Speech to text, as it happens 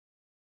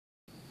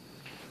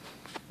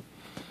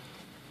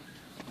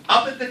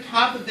Up at the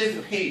top of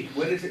this page,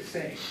 what does it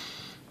say?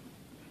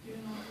 Do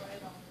not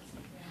write on this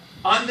exam.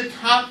 On the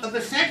top of the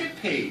second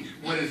page,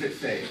 what does it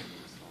say?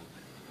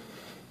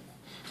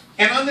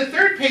 And on the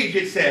third page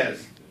it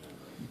says,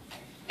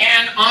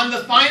 and on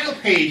the final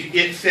page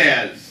it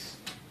says,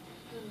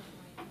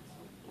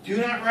 do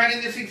not write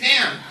in this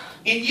exam.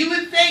 And you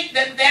would think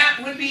that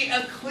that would be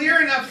a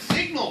clear enough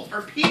signal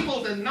for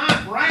people to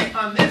not write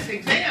on this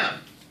exam.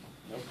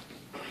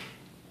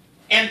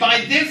 And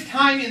by this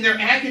time in their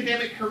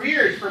academic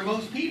careers, for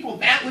most people,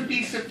 that would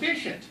be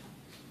sufficient.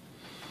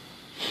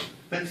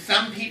 But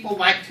some people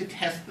like to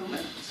test the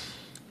limits.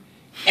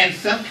 And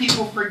some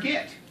people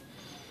forget.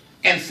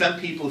 And some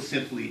people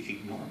simply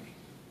ignore me.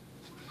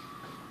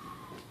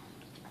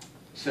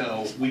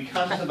 So we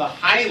come to the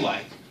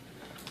highlight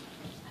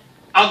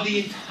of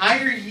the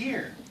entire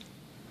year.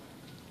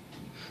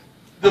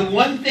 The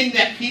one thing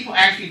that people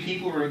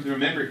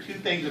remember two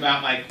things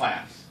about my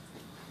class.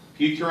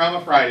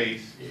 Futurama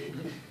Fridays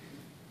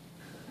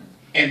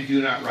and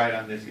do not write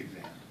on this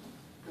exam.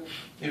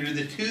 Those are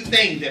the two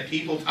things that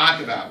people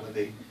talk about when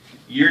the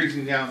years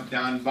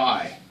gone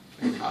by.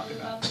 They talk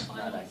about.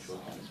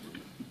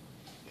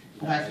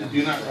 That's the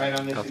do not write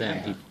on this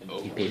exam.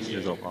 He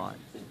pasted a lot.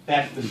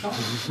 That's the song.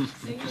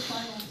 Sing the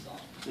final song.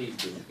 Please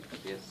do.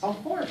 Yes.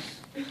 Of course.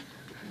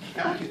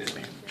 Now get it,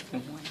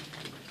 man.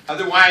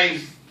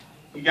 Otherwise,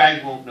 you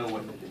guys won't know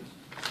what to do.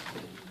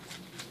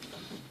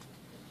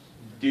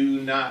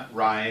 Do not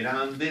write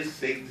on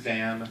this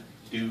exam.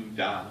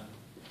 Do-da,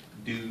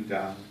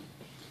 do-da.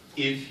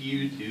 If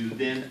you do,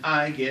 then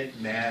I get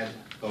mad.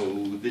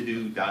 Oh, the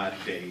do-da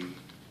day.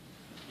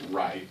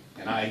 Right,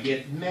 and I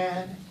get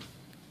mad.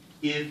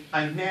 If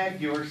I'm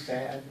mad, you're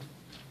sad.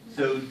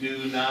 So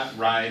do not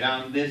write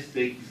on this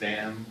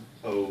exam.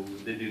 Oh,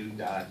 the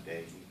do-da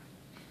day.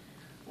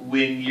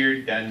 When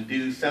you're done,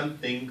 do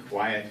something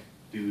quiet.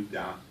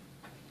 Do-da,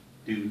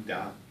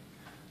 do-da.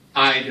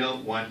 I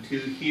don't want to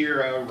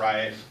hear a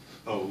riot.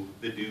 Oh,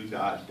 the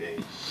do-da day.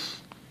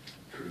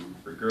 True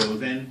for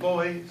girls and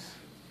boys.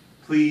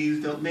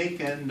 Please don't make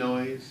a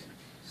noise.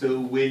 So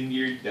when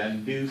you're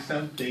done, do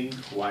something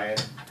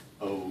quiet.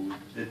 Oh,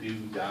 the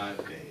do-da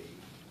day.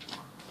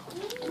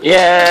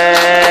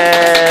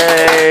 Yeah!